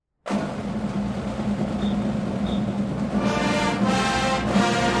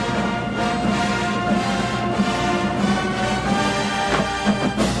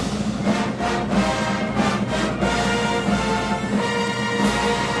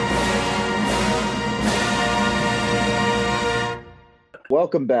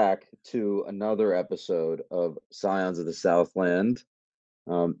Welcome back to another episode of Scions of the Southland.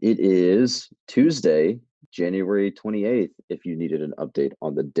 It is Tuesday, January 28th. If you needed an update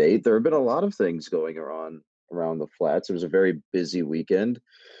on the date, there have been a lot of things going on around the flats. It was a very busy weekend.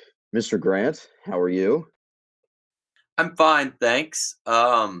 Mr. Grant, how are you? I'm fine, thanks.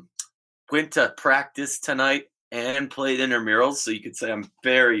 Went to practice tonight and played intramurals, so you could say I'm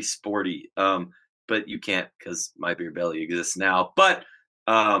very sporty. But you can't because my beer belly exists now. But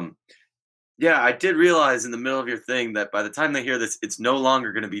yeah, I did realize in the middle of your thing that by the time they hear this, it's no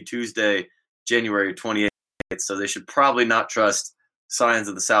longer going to be Tuesday, January 28th. So they should probably not trust Scions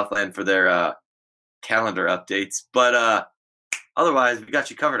of the Southland for their calendar updates. But otherwise, we got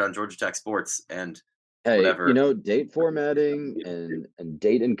you covered on Georgia Tech Sports and Hey, whatever. date formatting and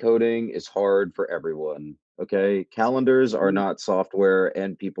date encoding is hard for everyone. Okay, calendars are not software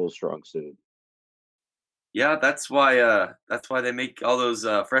and people's strong suit. Yeah, that's why they make all those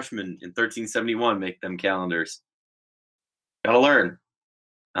freshmen in 1371 make them calendars. Gotta learn.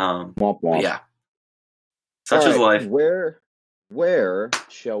 Womp But womp. yeah, All such is right, life. where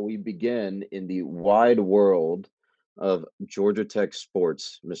shall we begin in the wide world of Georgia Tech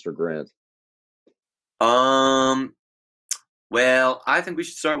sports, Mr. Grant? Um, well, I think we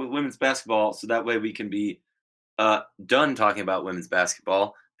should start with women's basketball, so that way we can be done talking about women's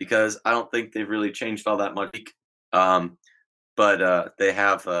basketball because I don't think they've really changed all that much. Um, but they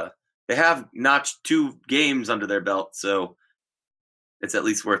have notched 2 games under their belt, so it's at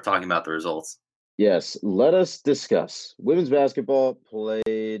least worth talking about the results. Yes, let us discuss. Women's basketball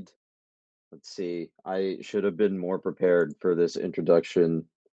played. Let's see. I should have been more prepared for this introduction.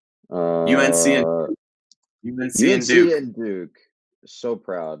 UNC and Uh, UNC and UNC Duke. and Duke. So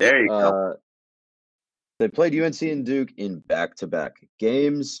proud. There you go. They played UNC and Duke in back-to-back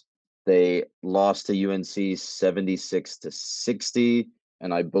games. They lost to UNC 76-60,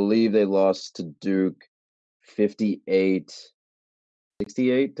 and I believe they lost to Duke 68-68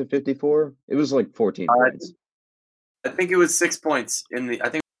 to 54. It was like 14 points. I think it was 6 points in the. I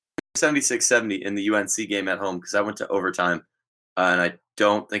think 76-70 in the UNC game at home because I went to overtime, and I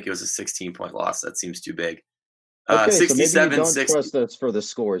don't think it was a 16-point loss. That seems too big. Okay, so maybe you don't 67-60. trust us for the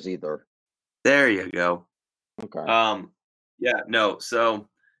scores either. There you go. Okay. Yeah, no. So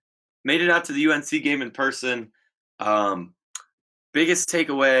made it out to the UNC game in person. Biggest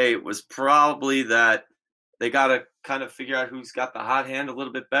takeaway was probably that they got to kind of figure out who's got the hot hand a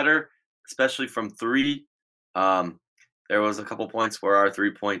little bit better, especially from three. There was a couple points where our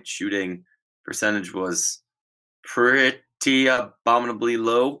 3-point shooting percentage was pretty abominably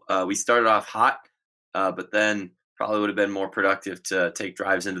low. We started off hot, but then probably would have been more productive to take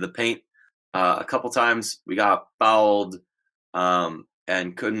drives into the paint. A couple times we got fouled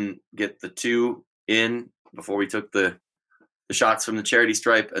and couldn't get the 2 in before we took the shots from the charity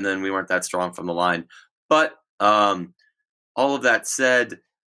stripe, and then we weren't that strong from the line. But all of that said,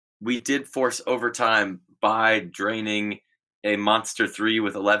 we did force overtime by draining a monster 3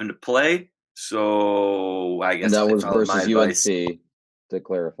 with 11 to play. So I guess And that they was followed my versus advice. UNC, to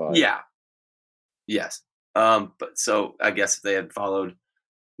clarify. Yeah. Yes. But so I guess if they had followed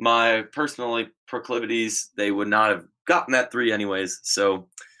my personal proclivities, they would not have gotten that 3 anyways. So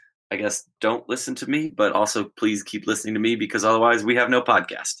I guess don't listen to me, but also please keep listening to me because otherwise we have no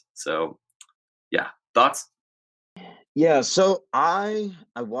podcast. So yeah. Thoughts? Yeah, so I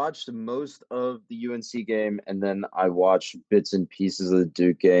watched most of the UNC game and then I watched bits and pieces of the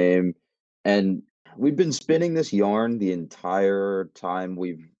Duke game. And we've been spinning this yarn the entire time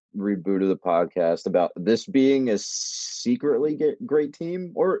we've rebooted the podcast about this being a secretly great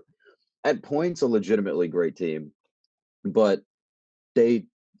team, or at points a legitimately great team. But they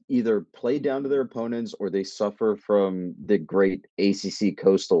either play down to their opponents or they suffer from the great ACC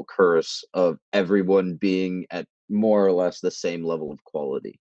coastal curse of everyone being at more or less the same level of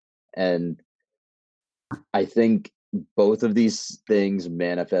quality. And I think both of these things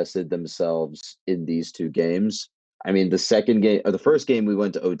manifested themselves in these 2 games. I mean, the second game or the first game we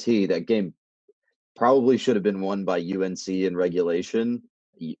went to OT, that game probably should have been won by UNC in regulation.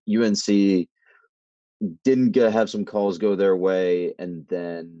 UNC didn't have some calls go their way, and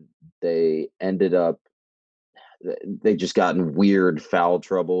then they ended up they just got in weird foul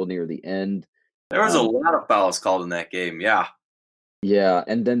trouble near the end. There was a lot of fouls called in that game. Yeah. Yeah,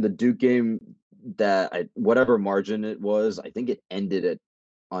 and then the Duke game, whatever margin it was, I think it ended at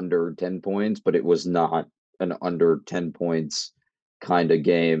under 10 points, but it was not an under 10 points kind of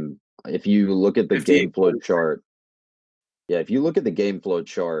game. If you look at the 58 game flow chart, yeah, if you look at the game flow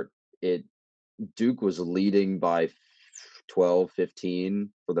chart, Duke was leading by 12, 15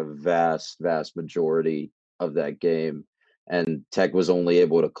 for the vast majority of that game. and Tech was only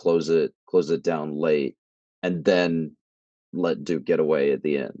able to close it down late, and then let Duke get away at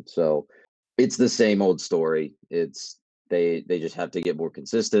the end. So it's the same old story. It's they just have to get more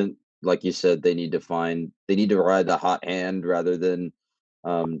consistent. Like you said, they need to ride the hot hand rather than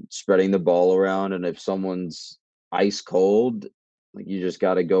spreading the ball around. And if someone's ice cold, like you just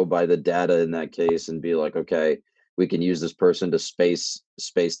got to go by the data in that case and be like, okay, we can use this person to space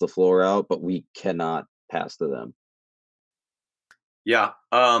the floor out, but we cannot pass to them. Yeah.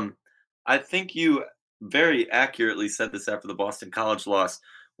 I think you very accurately said this after the Boston College loss,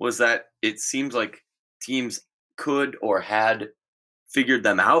 was that it seems like teams could or had figured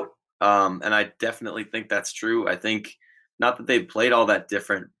them out. And I definitely think that's true. I think not that they've played all that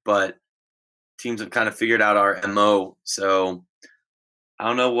different, but teams have kind of figured out our MO. So I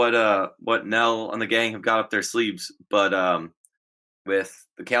don't know what Nell and the gang have got up their sleeves, but with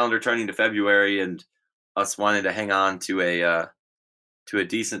the calendar turning to February and us wanting to hang on to a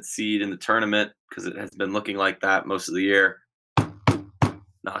decent seed in the tournament, because it has been looking like that most of the year.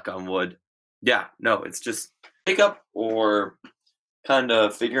 Knock on wood. Yeah, no, it's just pick up or kind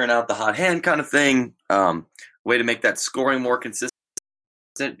of figuring out the hot hand kind of thing. Way to make that scoring more consistent,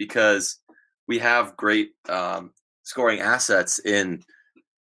 because we have great scoring assets in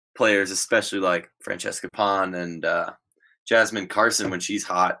players, especially like Francesca Pon and Jasmine Carson when she's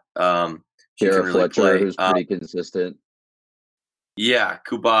hot. She Kara can really Fletcher, play. who's pretty consistent. Yeah,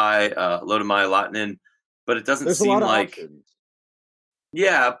 Kubai, Lodamai Latinen, but it doesn't There's a seem lot of like. options.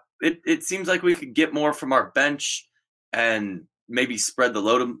 Yeah, it seems like we could get more from our bench and maybe spread the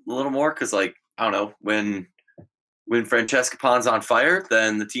load a little more, because, like, I don't know, when Francesca Pon's on fire,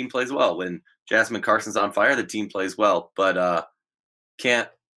 then the team plays well. When Jasmine Carson's on fire, the team plays well. But can't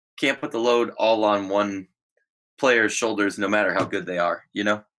put the load all on one player's shoulders, no matter how good they are. You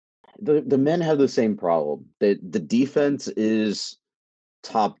know. The men have the same problem. The defense is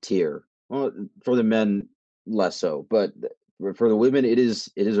top tier. Well, for the men, less so, but for the women, it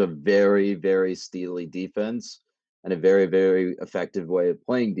is a very, very steely defense and a very, very effective way of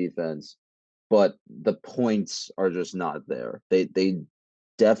playing defense. But the points are just not there. They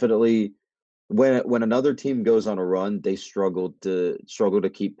definitely, when another team goes on a run, they struggle to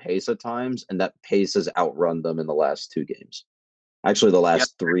keep pace at times, and that pace has outrun them in the last 2 games. Actually, the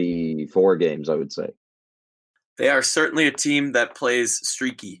last 3-4 games, I would say. They are certainly a team that plays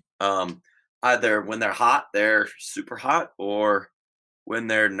streaky. Either when they're hot, they're super hot, or when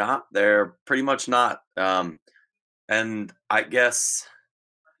they're not, they're pretty much not. And I guess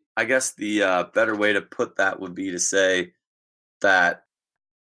the better way to put that would be to say that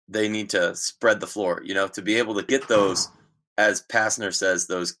they need to spread the floor, to be able to get those, as Passner says,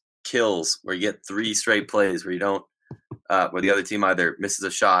 those kills where you get 3 straight plays where you don't, where the other team either misses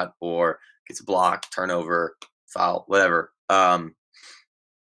a shot or gets a block, turnover, foul, whatever.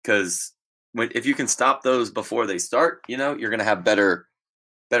 Because if you can stop those before they start, you're going to have better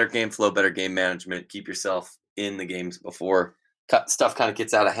game flow, better game management, keep yourself in the games before stuff kind of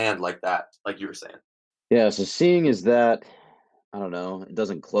gets out of hand like that, like you were saying. Yeah, so seeing is that, I don't know, it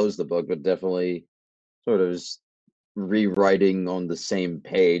doesn't close the book, but definitely sort of is rewriting on the same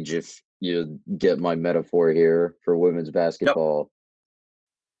page, if you get my metaphor here, for women's basketball. Yep.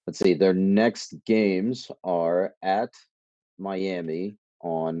 Let's see, their next games are at Miami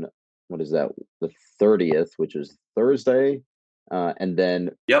on, what is that, the 30th, which is Thursday, and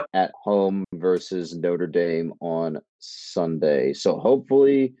then at home versus Notre Dame on Sunday. So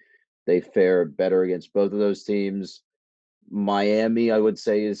hopefully they fare better against both of those teams. Miami, I would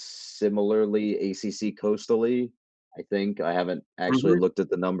say, is similarly ACC coastally. I think I haven't actually looked at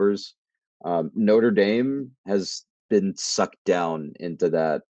the numbers. Notre Dame has been sucked down into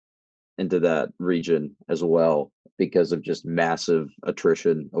that region as well because of just massive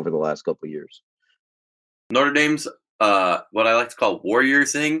attrition over the last couple of years. Notre Dame's what I like to call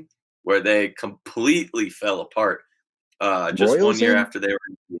Warriorsing, where they completely fell apart just Royals 1 year after they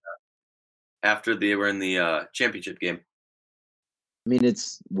were in the championship game. I mean,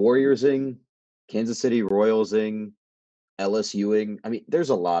 it's Warriorsing, Kansas City Royalsing, LSUing. I mean, there's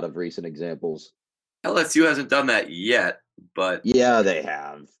a lot of recent examples. LSU hasn't done that yet, but yeah, they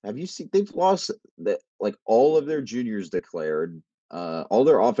have. Have you seen? They've lost like all of their juniors declared, all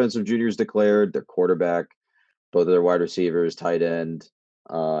their offensive juniors declared, their quarterback, both of their wide receivers, tight end,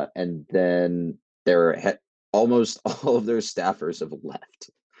 and then almost all of their staffers have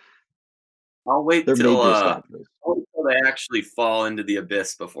left. I'll wait till they actually fall into the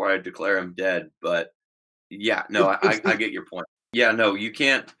abyss before I declare them dead. But yeah, no, I get your point. Yeah, no, you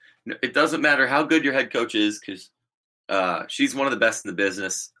can't. It doesn't matter how good your head coach is, because she's one of the best in the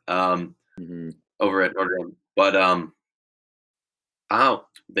business over at Notre Dame. But Oh,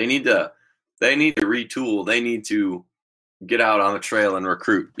 they need to retool. They need to get out on the trail and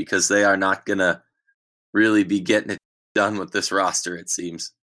recruit because they are not gonna really be getting it done with this roster, it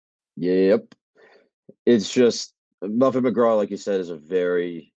seems. Yep. It's just Muffet McGraw, like you said, is a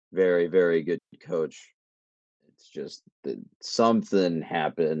very, very, very good coach. It's just that something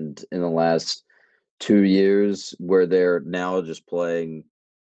happened in the last 2 years where they're now just playing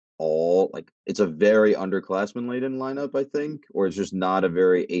it's a very underclassmen laden lineup, I think, or it's just not a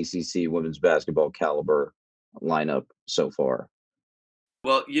very ACC women's basketball caliber lineup so far.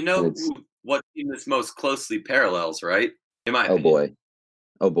 Well, you know what team this most closely parallels, right? In my opinion.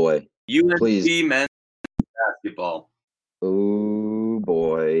 Oh boy. Please. UNC men's basketball. Oh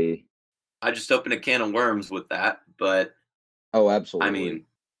boy. I just opened a can of worms with that, but oh, absolutely. I mean,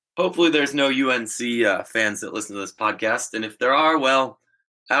 hopefully there's no UNC fans that listen to this podcast, and if there are, well,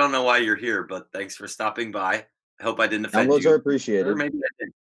 I don't know why you're here, but thanks for stopping by. I hope I didn't offend you. Downloads are appreciated. Or maybe I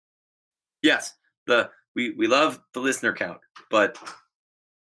did. Yes, we love the listener count, but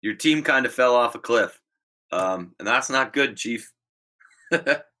your team kind of fell off a cliff, and that's not good, Chief.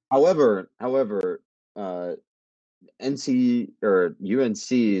 However, NC or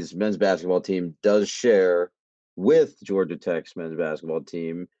UNC's men's basketball team does share with Georgia Tech's men's basketball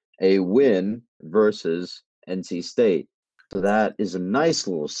team a win versus NC State. So that is a nice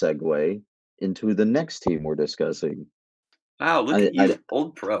little segue into the next team we're discussing. Wow, look at you,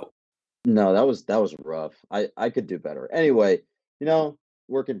 old pro. No, that was rough. I could do better. Anyway,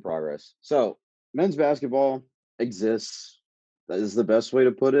 work in progress. So men's basketball exists. That is the best way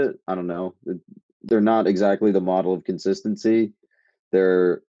to put it. I don't know. They're not exactly the model of consistency.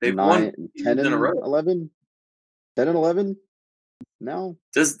 They've 9, 10 and 11. 10 and 11 now.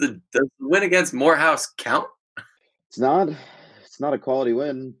 Does the win against Morehouse count? It's not a quality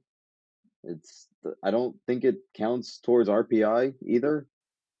win. I don't think it counts towards RPI either,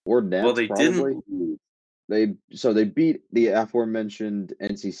 or nets. Well, they probably. didn't. They beat the aforementioned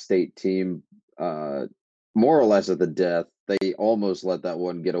NC State team more or less at the death. They almost let that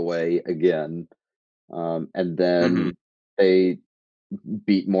one get away again, and then they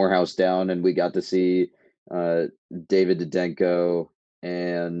beat Morehouse down, and we got to see David Didenko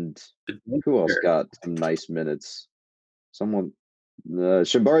and who else got some nice minutes. Someone,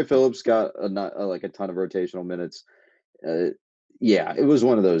 Shabari Phillips got a ton of rotational minutes. Yeah, it was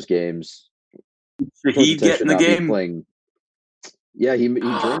one of those games. Did he get in the game? Playing. Yeah, he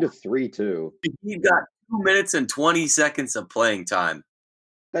drained a 3 too. He got 2 minutes and 20 seconds of playing time.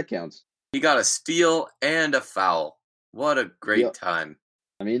 That counts. He got a steal and a foul. What a great time.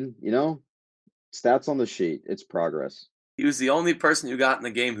 I mean, stats on the sheet. It's progress. He was the only person who got in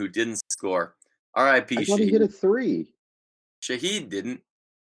the game who didn't score. R.I.P. I thought he hit a 3. Shahid didn't.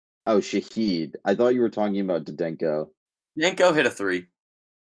 Oh, Shahid. I thought you were talking about Didenko. Didenko hit a 3.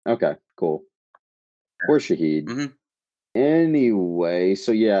 Okay, cool. Or Shahid. Mm-hmm. Anyway,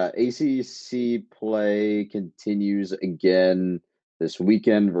 so yeah, ACC play continues again this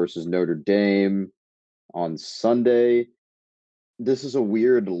weekend versus Notre Dame on Sunday. This is a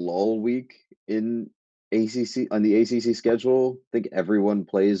weird lull week in on the ACC schedule. I think everyone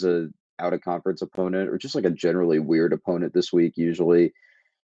plays a out of conference opponent or just like a generally weird opponent this week usually.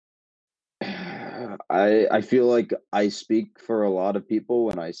 I feel like I speak for a lot of people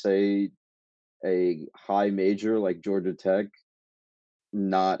when I say a high major like Georgia Tech,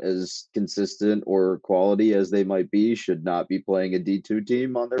 not as consistent or quality as they might be, should not be playing a D2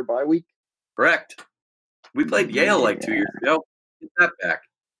 team on their bye week. Correct. We played Yale like 2 years ago. Get that back.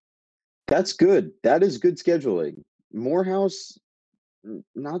 That's good. That is good scheduling. Morehouse,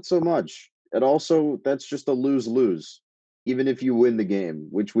 not so much. And also, that's just a lose-lose, even if you win the game,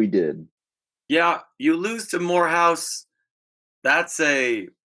 which we did. Yeah, you lose to Morehouse. That's a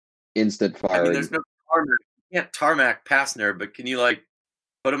instant firing. I mean, there's no tarmac. You can't tarmac Passner, but can you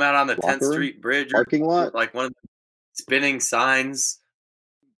put him out on the 10th Street Bridge parking lot, like one of the spinning signs?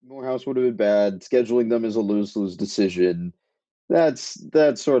 Morehouse would have been bad. Scheduling them is a lose-lose decision. That's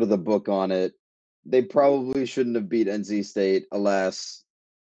sort of the book on it. They probably shouldn't have beat NC State. Alas,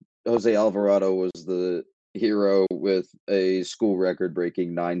 Jose Alvarado was the hero with a school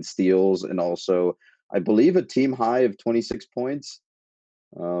record-breaking 9 steals and also, I believe, a team high of 26 points.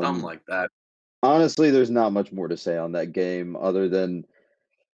 Something like that. Honestly, there's not much more to say on that game other than,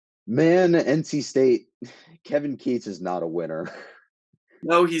 man, NC State, Kevin Keatts is not a winner.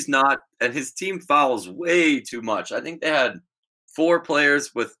 No, he's not. And his team fouls way too much. I think they had 3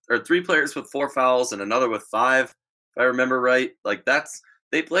 players with 4 fouls and another with 5, if I remember right.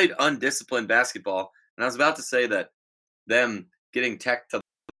 They played undisciplined basketball. And I was about to say that them getting Tech to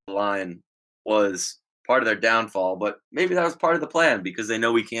the line was part of their downfall, but maybe that was part of the plan because they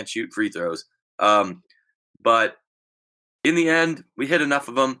know we can't shoot free throws. But in the end, we hit enough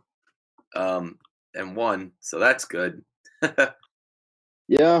of them and won, so that's good.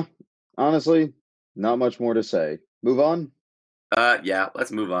 Yeah, honestly, not much more to say. Move on. Yeah,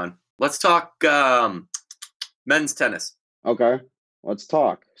 let's move on. Let's talk men's tennis. Okay, let's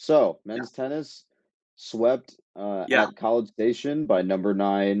talk. So, men's tennis swept Yeah. at College Station by number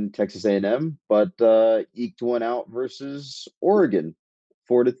 9 Texas A&M, but eked one out versus Oregon,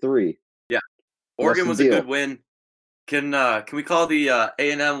 4-3. Yeah. What's Oregon the was a good deal? win. Can we call the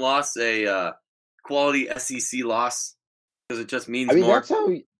A&M loss a quality SEC loss because it just means I mean, more?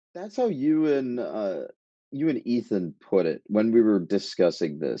 that's how you and Ethan put it when we were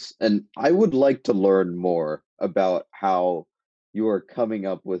discussing this. And I would like to learn more about how you are coming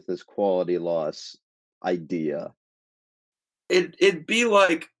up with this quality loss idea. It'd be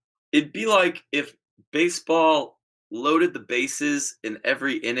like if baseball loaded the bases in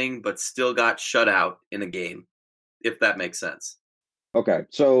every inning but still got shut out in a game, if that makes sense. Okay,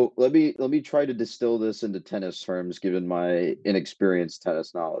 so let me try to distill this into tennis terms given my inexperienced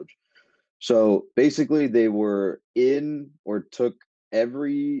tennis knowledge. So basically they were in or took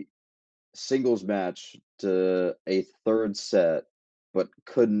every singles match to a third set, but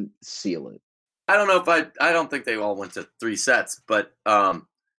couldn't seal it. I don't know if I don't think they all went to 3 sets, but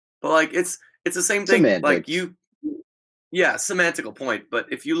like it's the same thing. Like Semantics. yeah, semantical point.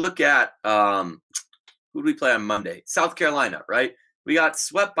 But if you look at who did we play on Monday? South Carolina, right? We got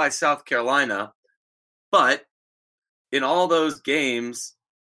swept by South Carolina, but in all those games,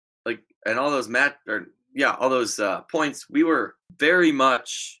 like and all those all those points, we were very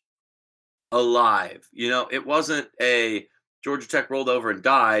much alive. You know, it wasn't a Georgia Tech rolled over and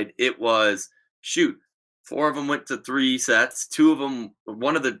died. It was shoot. 4 of them went to 3 sets. 2 of them,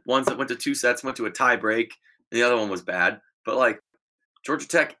 one of the ones that went to 2 sets went to a tie break, and the other one was bad. But like Georgia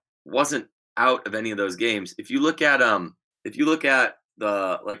Tech wasn't out of any of those games. If you look at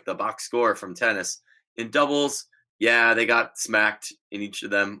the box score from tennis in doubles, yeah, they got smacked in each of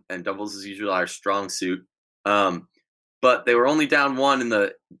them, and doubles is usually our strong suit. But they were only down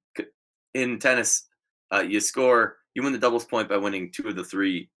 1 in tennis. You win the doubles point by winning 2 of the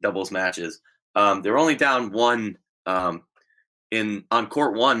 3 doubles matches. They were only down 1 on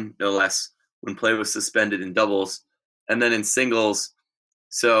court 1, no less, when play was suspended in doubles, and then in singles.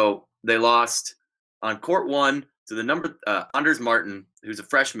 So they lost on court 1 to the number Anders Martin, who's a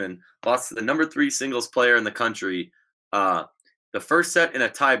freshman, lost to the number 3 singles player in the country. The first set in a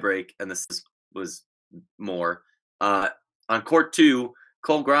tiebreak, and this was more. On court 2,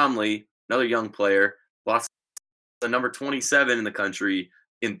 Cole Gromley, another young player, lost the number 27 in the country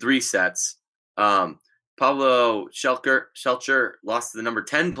in 3 sets. Pablo Shelcher lost to the number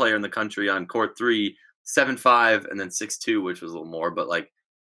 10 player in the country on court 3, 7-5, and then 6-2, which was a little more, but like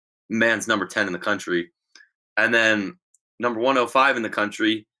man's number 10 in the country. And then number 105 in the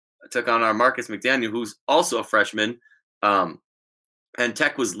country took on our Marcus McDaniel, who's also a freshman. And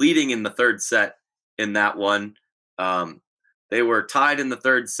Tech was leading in the third set in that one. They were tied in the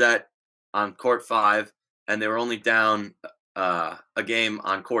third set on court 5, and they were only down a game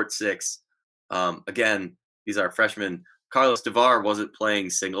on court 6. Again, these are freshmen. Carlos Devar wasn't playing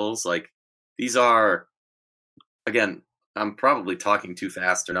singles. Like these are, again, I'm probably talking too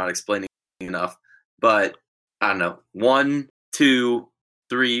fast or not explaining enough, but I don't know. 1, 2,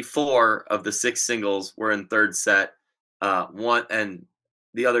 3, 4 of the 6 singles were in third set. One and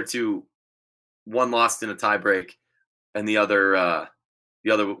the other 2, one lost in a tiebreak, and the other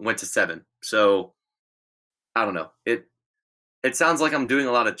went to 7. So I don't know. It sounds like I'm doing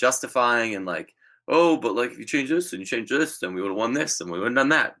a lot of justifying and like, oh, but like if you change this and you change this, then we would have won this and we would have done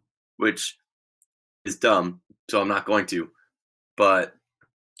that, which is dumb. So I'm not going to. But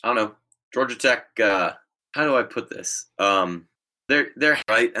I don't know. Georgia Tech. How do I put this? They're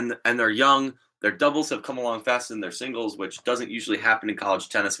right and they're young. Their doubles have come along faster than their singles, which doesn't usually happen in college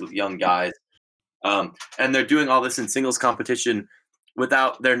tennis with young guys. And they're doing all this in singles competition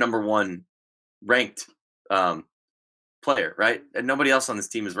without their number 1 ranked player, right? And nobody else on this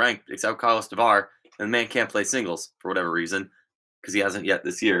team is ranked except Carlos Devar, and the man can't play singles for whatever reason because he hasn't yet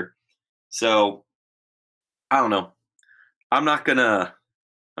this year. So I don't know. I'm not gonna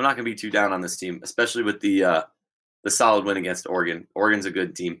be too down on this team, especially with the solid win against Oregon. Oregon's a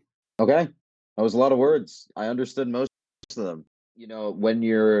good team. Okay. That was a lot of words. I understood most of them. You know, when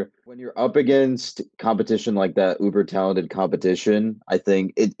you're up against competition like that, uber talented competition, I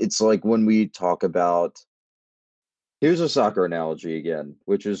think it's like when we talk about, here's a soccer analogy again,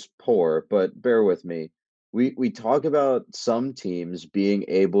 which is poor, but bear with me. We talk about some teams being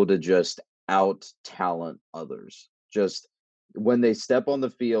able to just out talent others. Just when they step on the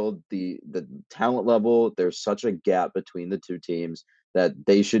field, the talent level, there's such a gap between the two teams that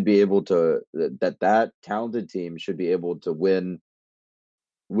they should be able to that talented team should be able to win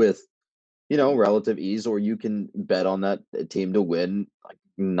with relative ease, or you can bet on that team to win like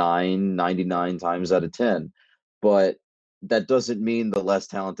 99 times out of 10. But that doesn't mean the less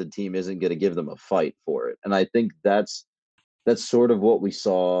talented team isn't going to give them a fight for it. And I think that's sort of what we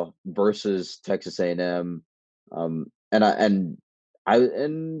saw versus Texas A&M. And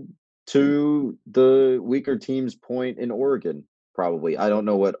to the weaker team's point in Oregon, probably. I don't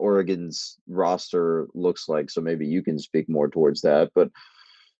know what Oregon's roster looks like, so maybe you can speak more towards that. But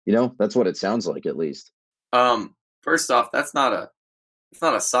that's what it sounds like, at least. First off, it's not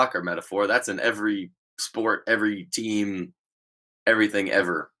a soccer metaphor. That's in every sport, every team, everything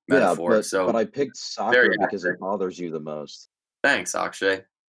ever metaphor. Yeah, but I picked soccer because it bothers you the most. Thanks, Akshay.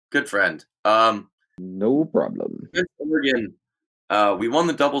 Good friend. No problem. Oregon, we won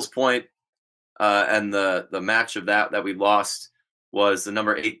the doubles point, and the match of that we lost was the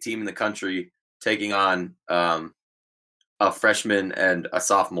number 8 team in the country taking on a freshman and a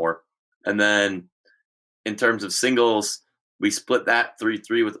sophomore. And then in terms of singles, we split that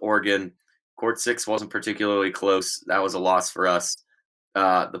 3-3 with Oregon. Court 6 wasn't particularly close. That was a loss for us.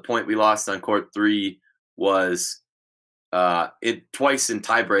 The point we lost on court 3 was twice in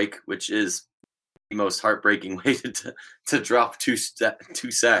tiebreak, which is the most heartbreaking way to drop two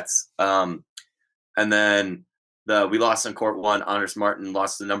sets. And then we lost on court 1. Anders Martin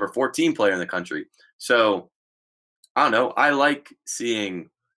lost the number 14 player in the country. So I don't know. I like seeing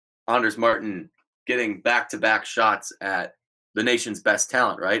Anders Martin getting back-to-back shots at the nation's best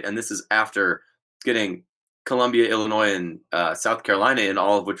talent, right? And this is after getting Columbia, Illinois, and South Carolina in,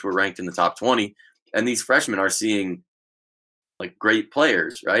 all of which were ranked in the top 20. And these freshmen are seeing like great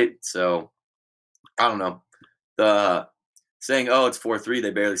players, right? So I don't know. The saying, "Oh, it's 4-3,"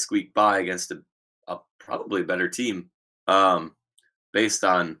 they barely squeaked by against a probably better team, based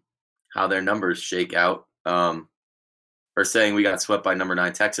on how their numbers shake out. Or saying we got swept by number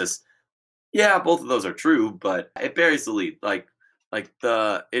 9 Texas. Yeah, both of those are true, but it buries the lead. Not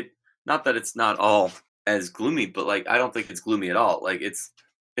that it's not all as gloomy, but I don't think it's gloomy at all. It's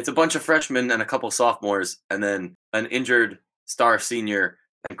a bunch of freshmen and a couple sophomores, and then an injured star senior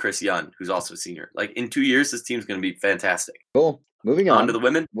and Chris Young, who's also a senior. In 2 years, this team's going to be fantastic. Cool. Moving on to the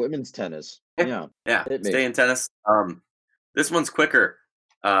women. Women's tennis. Yeah. Stay in tennis. This one's quicker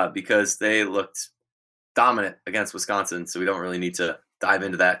because they looked dominant against Wisconsin, so we don't really need to dive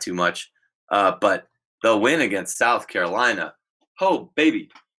into that too much. But the win against South Carolina, oh baby,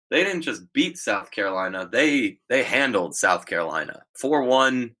 they didn't just beat South Carolina; they handled South Carolina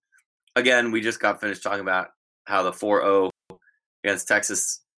 4-1. Again, we just got finished talking about how the 4-0 against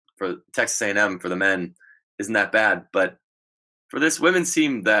Texas for Texas A&M for the men isn't that bad, but for this women's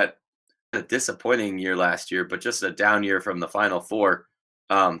team, that a disappointing year last year, but just a down year from the Final Four,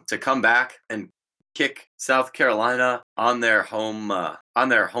 to come back and kick South Carolina on their home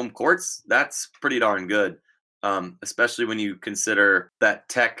courts, that's pretty darn good. Especially when you consider that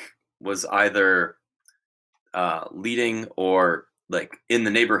Tech was either leading or in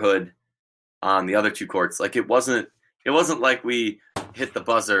the neighborhood on the other two courts. It wasn't like we hit the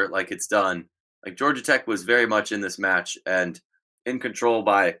buzzer like it's done. Georgia Tech was very much in this match and in control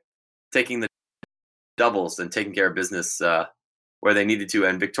by taking the doubles and taking care of business where they needed to.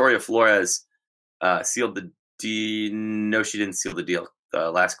 And Victoria Flores sealed the deal. No, she didn't seal the deal.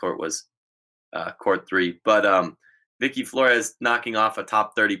 The last court was court 3. But Vicky Flores knocking off a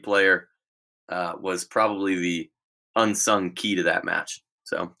top 30 player was probably the unsung key to that match.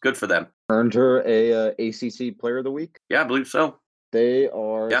 So good for them. Earned her a ACC Player of the Week? Yeah, I believe so. They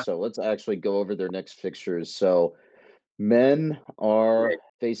are. Yeah. So let's actually go over their next fixtures. So men are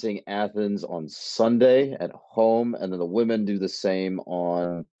facing Athens on Sunday at home, and then the women do the same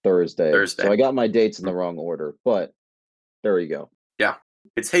on Thursday. So I got my dates in the wrong order, but there we go. Yeah.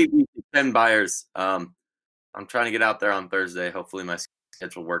 It's hate week 10 buyers. I'm trying to get out there on Thursday. Hopefully my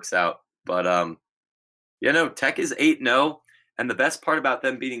schedule works out. But Tech is 8-0, and the best part about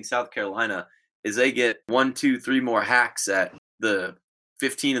them beating South Carolina is they get 1, 2, 3 more hacks at the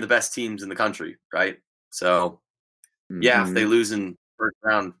 15 of the best teams in the country, right? So yeah, if they lose in first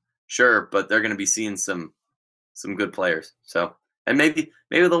round, sure, but they're going to be seeing some good players. So, and maybe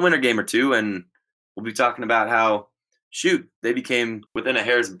they'll win a game or two, and we'll be talking about how they became within a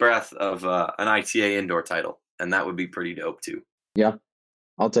hair's breadth of an ITA indoor title, and that would be pretty dope too. Yeah,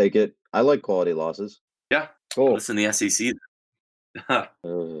 I'll take it. I like quality losses. Yeah, cool. Listen, the SEC.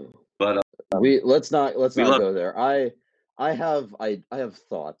 But let's not go there. I have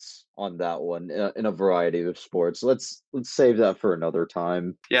thoughts on that one in a variety of sports. Let's save that for another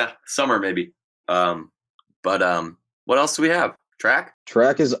time. Yeah, summer maybe. But what else do we have? Track?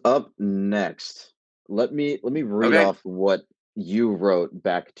 Track is up next. Let me read Okay. off what you wrote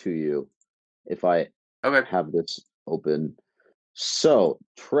back to you if I Okay. have this open. So,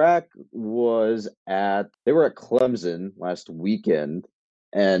 track they were at Clemson last weekend,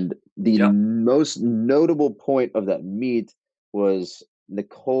 and the Yep. most notable point of that meet was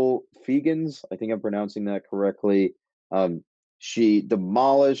Nicole Fegans. I think I'm pronouncing that correctly. Um, she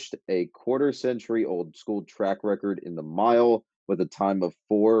demolished a quarter century old school track record in the mile with a time of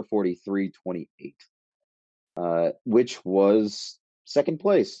 4:43:28, which was second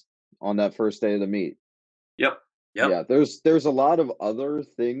place on that first day of the meet. Yep. Yep. Yeah, there's a lot of other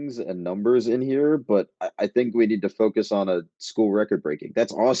things and numbers in here, but I think we need to focus on a school record breaking.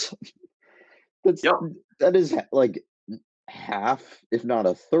 That's awesome. That's Yep. that is like half, if not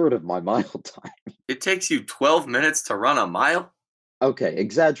a third of my mile time. It takes you 12 minutes to run a mile? Okay,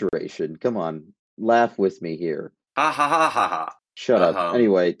 exaggeration. Come on, laugh with me here. Ha ha ha ha ha. Shut up. Um,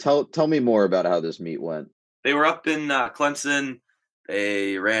 Anyway, tell me more about how this meet went. they were up in Clemson.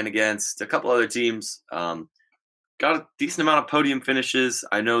 They ran against a couple other teams. Got a decent amount of podium finishes.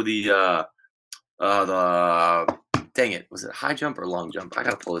 I know the dang it, was it high jump or long jump? I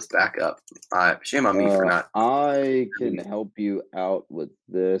gotta pull this back up. Shame on me for not. I can help you out with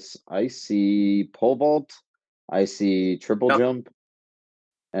this. I see pole vault. I see triple Yep, jump.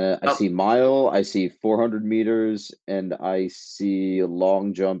 I yep. see mile, I see 400 meters, and I see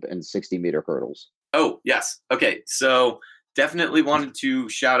long jump and 60-meter hurdles. Oh yes. Okay. So definitely wanted to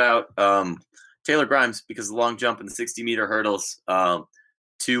shout out Taylor Grimes because the long jump and the 60-meter hurdles,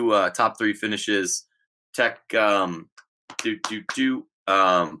 two top three finishes. Tech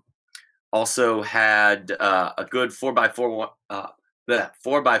also had a good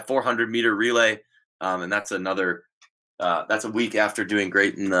 4x400 meter relay, and that's another. That's a week after doing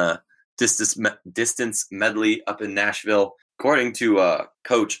great in the distance medley up in Nashville. According to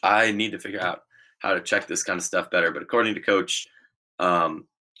Coach, I need to figure out how to check this kind of stuff better. But according to Coach, a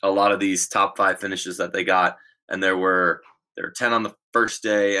lot of these top 5 finishes that they got, and there were 10 on the first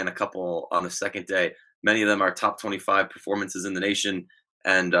day and a couple on the second day. Many of them are top 25 performances in the nation,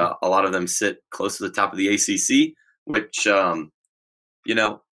 and a lot of them sit close to the top of the ACC, which,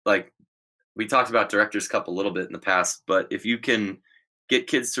 like we talked about Directors Cup a little bit in the past, but if you can get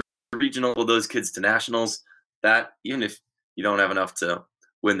kids to regional, those kids to nationals, that even if you don't have enough to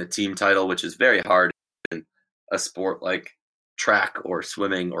win the team title, which is very hard in a sport like track or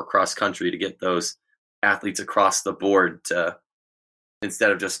swimming or cross country to get those athletes across the board to,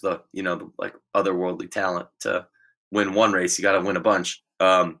 instead of just the like otherworldly talent to win one race, you got to win a bunch.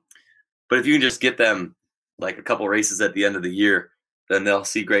 But if you can just get them like a couple races at the end of the year, then they'll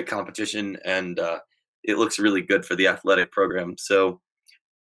see great competition, and it looks really good for the athletic program. So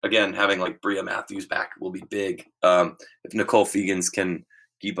again, having like Bria Matthews back will be big. If Nicole Fegans can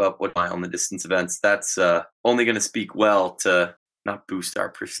keep up with my on the distance events, that's only going to speak well to not boost our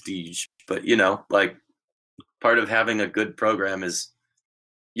prestige, but like part of having a good program is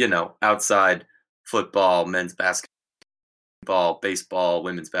outside football, men's basketball, baseball,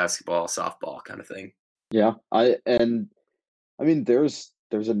 women's basketball, softball kind of thing. Yeah, I mean, there's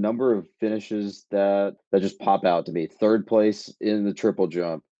a number of finishes that just pop out to me. Third place in the triple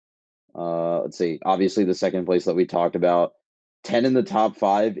jump. Let's see. Obviously, the second place that we talked about. 10 in the top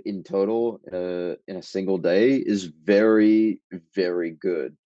 5 in total in a single day is very, very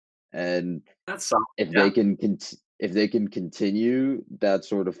good. And That's solid. if Yeah. if they can continue that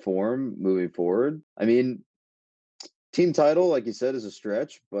sort of form moving forward, I mean, team title, like you said, is a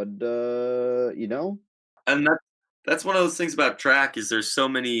stretch, but And that's one of those things about track is there's so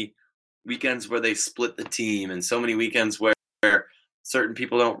many weekends where they split the team and so many weekends where certain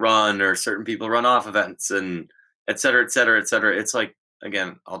people don't run or certain people run off events and et cetera, et cetera, et cetera. It's like,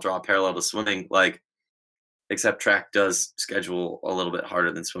 again, I'll draw a parallel to swimming, like except track does schedule a little bit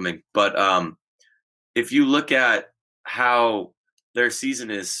harder than swimming. But if you look at how their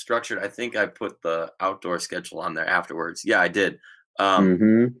season is structured, I think I put the outdoor schedule on there afterwards. Yeah, I did.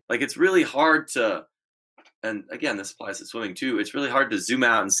 Like it's really hard to, and again, this applies to swimming too. It's really hard to zoom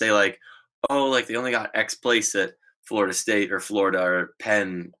out and say like, oh, like they only got X place at Florida State or Florida or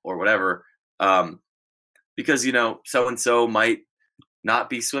Penn or whatever, because so and so might not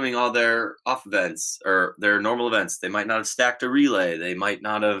be swimming all their off events or their normal events. They might not have stacked a relay. They might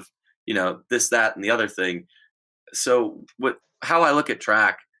not have, this, that, and the other thing. So how I look at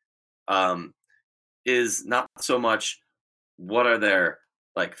track is not so much what are their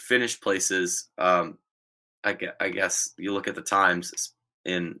like finished places. I guess you look at the times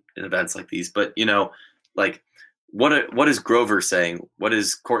in events like these, but like what is Grover saying? What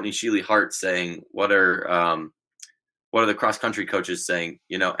is Courtney Sheely Hart saying? What are the cross country coaches saying?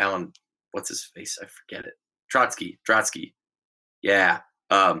 Alan, what's his face? I forget it. Trotsky. Yeah.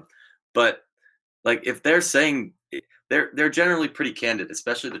 But like if they're saying they're generally pretty candid,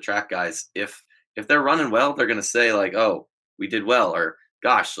 especially the track guys. If they're running well, they're gonna say like, "Oh, we did well," or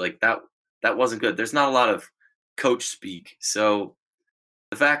 "Gosh, like that wasn't good." There's not a lot of coach speak. So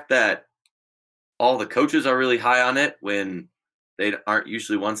the fact that all the coaches are really high on it when they aren't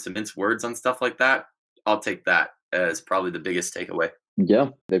usually ones to mince words on stuff like that, I'll take that as probably the biggest takeaway. Yeah,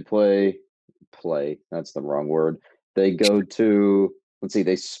 they play. That's the wrong word. They go to, let's see,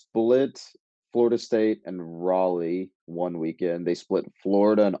 they split Florida State and Raleigh one weekend. They split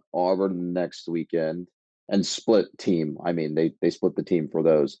Florida and Auburn next weekend, and split team. I mean, they split the team for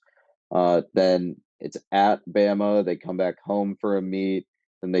those. Then it's at Bama. They come back home for a meet.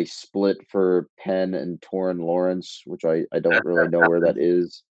 Then they split for Penn and Torrin Lawrence, which I don't That's really know where that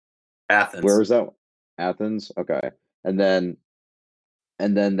is. Where Athens. is that? Athens. Okay. And then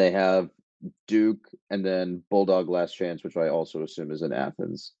they have Duke and then Bulldog Last Chance, which I also assume is in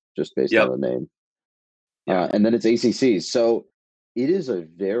Athens, just based on Yep. the name. Yeah. And then it's ACC. So it is a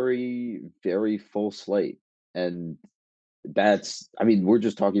very, very full slate. And I mean, we're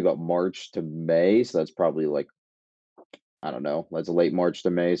just talking about March to May. So that's probably like, I don't know, that's late March to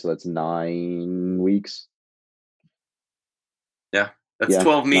May. So that's 9 weeks. Yeah. That's Yeah,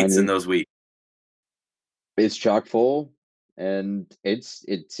 12 9 meets in weeks. those weeks. It's chock full and it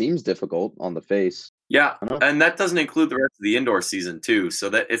seems difficult on the face. Yeah, I don't know. and that doesn't include the rest of the indoor season too. So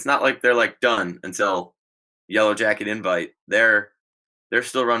that it's not like they're like done until Yellow Jacket invite. They're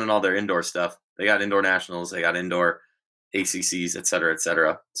still running all their indoor stuff. They got indoor nationals, they got indoor ACCs, et cetera, et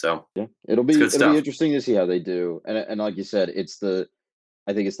cetera. So Yeah, it'll it's be good it'll be stuff. interesting to see how they do. And like you said, I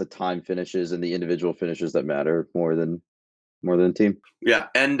think it's the time finishes and the individual finishes that matter more than team. Yeah,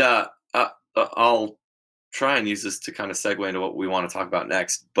 and I'll try and use this to kind of segue into what we want to talk about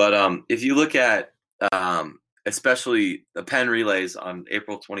next. But if you look at especially the Penn relays on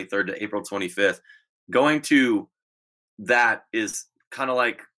April 23rd to April 25th, going to that is kind of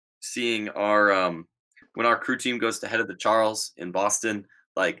like seeing our when our crew team goes to head of the Charles in Boston.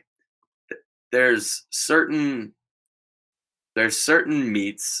 Like there's certain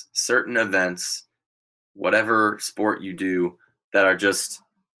meets, certain events, whatever sport you do that are just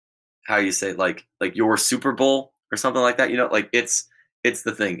how you say like your Super Bowl or something like that. Like it's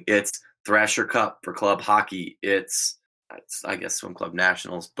the thing. It's Thrasher Cup for club hockey. It's I guess swim club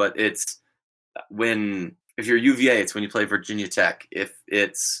nationals, but it's when if you're UVA, it's when you play Virginia Tech. If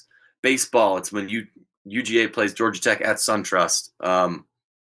it's baseball, it's when UGA plays Georgia Tech at SunTrust.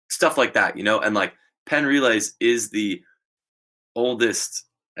 Stuff like that, and like Penn Relays is the oldest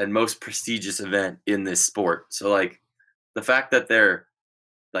and most prestigious event in this sport. So like the fact that they're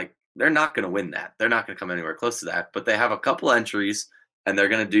not going to win that. They're not going to come anywhere close to that, but they have a couple entries and they're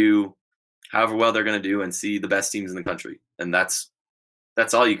going to do however well they're going to do and see the best teams in the country. And that's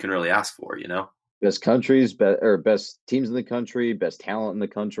all you can really ask for. Best countries, or best teams in the country, best talent in the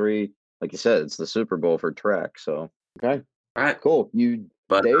country. Like you said, it's the Super Bowl for track. So okay, All right. cool.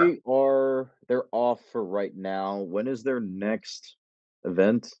 But They're off for right now. When is their next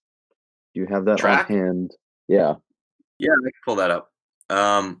event? Do you have that track, offhand? Yeah, yeah, I can pull that up.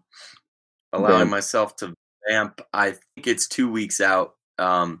 Allowing Vamp. myself to vamp. I think it's 2 weeks out.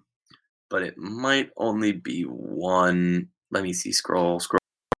 But it might only be one. Let me see. Scroll.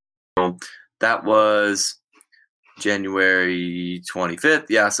 That was January 25th.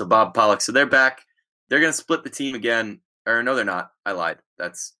 Yeah, so Bob Pollock. So they're back. They're going to split the team again. Or no, they're not. I lied.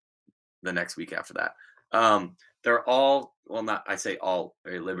 That's the next week after that. They're all, well, not, I say all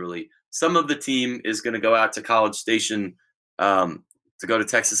very liberally. Some of the team is going to go out to College Station to go to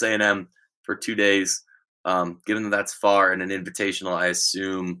Texas A&M for 2 days. Given that that's far and an invitational, I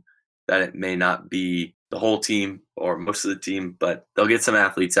assume that it may not be the whole team or most of the team, but they'll get some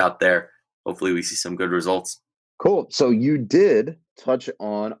athletes out there. Hopefully we see some good results. Cool. So you did touch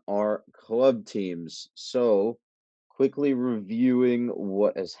on our club teams. So quickly reviewing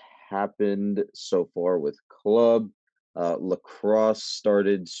what has happened so far with club. Lacrosse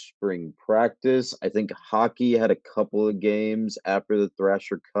started spring practice. I think hockey had a couple of games after the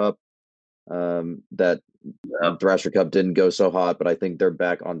Thrasher Cup. That Thrasher Cup didn't go so hot, but I think they're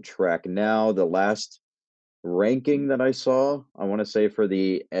back on track now. The last ranking that I saw, I want to say for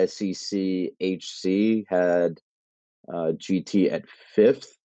the SEC HC had GT at 5th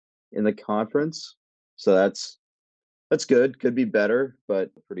in the conference. So that's good. Could be better, but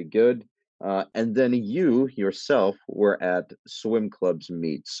pretty good. And then you yourself were at swim club's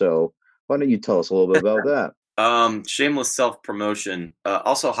meet. So why don't you tell us a little bit about that? Shameless self promotion.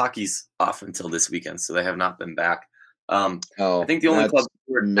 Also, hockey's off until this weekend, so they have not been back. I Oh, think the only club that's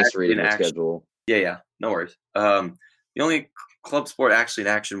sport actually in misreading the action. schedule. Yeah, no worries. The only club sport actually in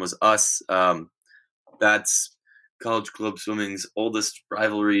action was us. That's college club swimming's oldest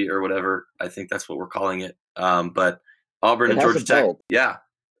rivalry or whatever. I think that's what we're calling it. But Auburn It and has a Georgia Tech, belt.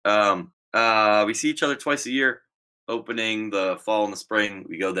 yeah. We see each other twice a year, opening the fall and the spring.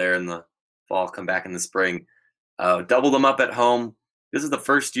 We go there in the fall, come back in the spring. Double them up at home. This is the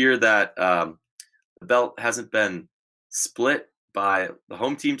first year that the belt hasn't been split by the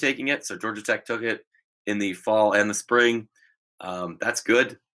home team taking it. So Georgia Tech took it in the fall and the spring. That's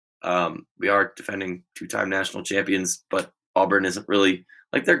good. We are defending two-time national champions, but Auburn isn't really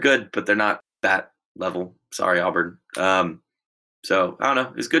like they're good, but they're not that level. Sorry, Auburn. So I don't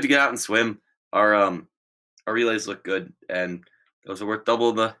know. It's good to get out and swim. Our relays look good, and those are worth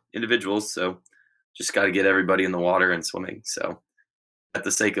double the individuals. So just got to get everybody in the water and swimming. So at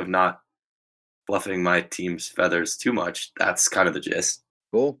the sake of not fluffing my team's feathers too much, that's kind of the gist.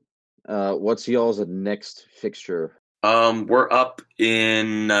 Cool. What's y'all's next fixture? We're up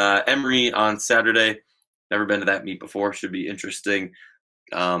in Emory on Saturday. Never been to that meet before. Should be interesting.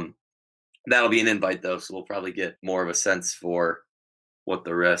 That'll be an invite though, so we'll probably get more of a sense for what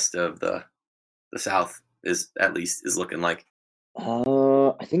the rest of the South is looking like.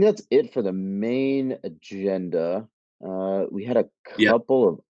 I think that's it for the main agenda. We had a Yeah, couple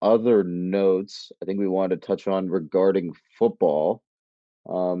of other notes I think we wanted to touch on regarding football.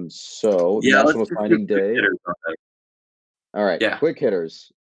 So yeah. Let's National just do Signing quick Day. hitters on that. All right, Yeah. quick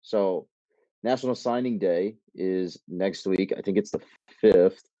hitters. So National Signing Day is next week. I think it's the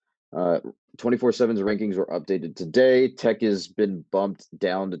 5th. 24/7's rankings were updated today. Tech has been bumped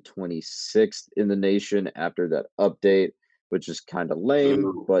down to 26th in the nation after that update, which is kind of lame,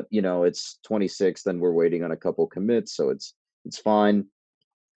 Ooh. but it's 26th and we're waiting on a couple commits, so it's fine.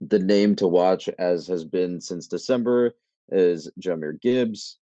 The name to watch, as has been since December, is Jahmyr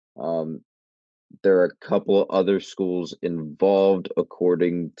Gibbs. Um, there are a couple other schools involved,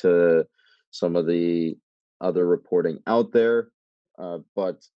 according to some of the other reporting out there,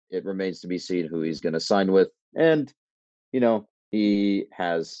 but it remains to be seen who he's going to sign with. And he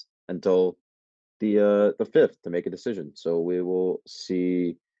has until the 5th to make a decision. So we will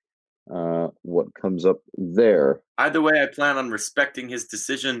see what comes up there. Either way, I plan on respecting his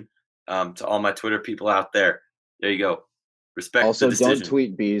decision. To all my Twitter people out there, there you go. Respect the Also, don't decision.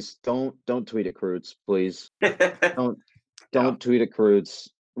 tweet bees. Don't tweet at Croots, please. Don't don't tweet at Croots.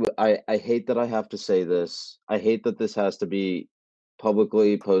 I hate that I have to say this. I hate that this has to be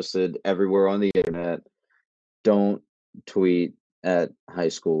publicly posted everywhere on the internet. Don't tweet at high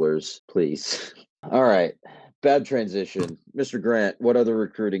schoolers, please. All right. Bad transition. Mr. Grant, what other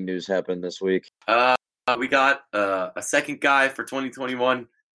recruiting news happened this week? We got a second guy for 2021,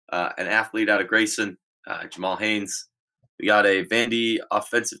 an athlete out of Grayson, Jamal Haynes. We got a Vandy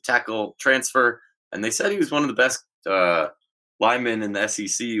offensive tackle transfer, and they said he was one of the best linemen in the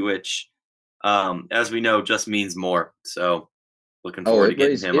SEC, which, as we know, just means more. So looking forward to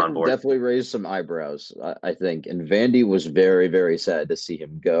getting him on board. Definitely raised some eyebrows, I think. And Vandy was very, very sad to see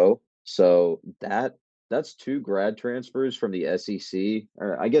him go. So that's 2 grad transfers from the SEC.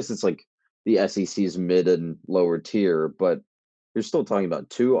 Or I guess it's like the SEC's mid and lower tier, but you're still talking about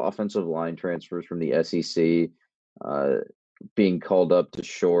 2 offensive line transfers from the SEC being called up to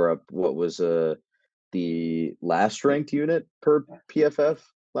shore up what was the last ranked unit per PFF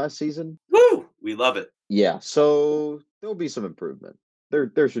last season. Woo! We love it. Yeah, so there'll be some improvement.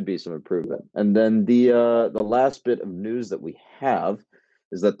 There should be some improvement. And then the last bit of news that we have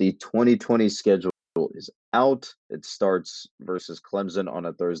is that the 2020 schedule is out. It starts versus Clemson on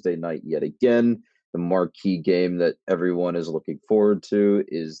a Thursday night yet again. The marquee game that everyone is looking forward to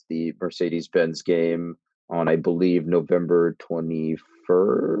is the Mercedes-Benz game on, I believe, November 21st,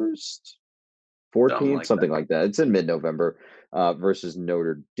 14th, something like that. It's in mid-November, versus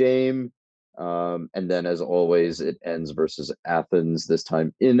Notre Dame. And then, as always, it ends versus Athens, this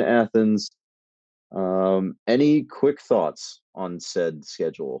time in Athens. Any quick thoughts on said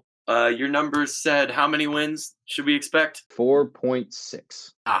schedule? Your numbers said how many wins should we expect?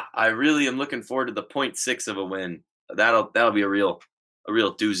 4.6. I really am looking forward to the 0.6 of a win. That'll be a real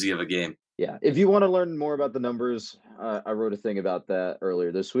doozy of a game. Yeah, if you want to learn more about the numbers, I wrote a thing about that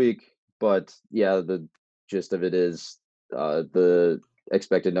earlier this week. But yeah, the gist of it is the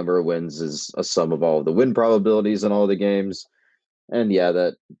expected number of wins is a sum of all of the win probabilities in all the games. And yeah,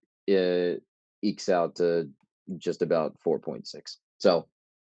 that ekes out to just about 4.6. So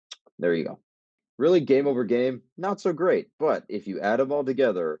There you go. Really, game over game, not so great. But if you add them all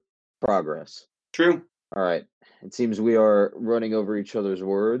together, progress. True. All right. It seems we are running over each other's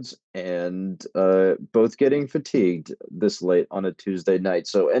words and both getting fatigued this late on a Tuesday night.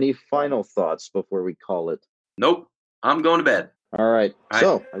 So, any final thoughts before we call it? Nope. I'm going to bed. All right. All right.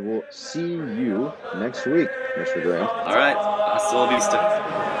 So, I will see you next week, Mr. Grant. All right. Hasta la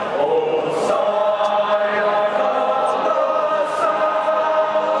vista.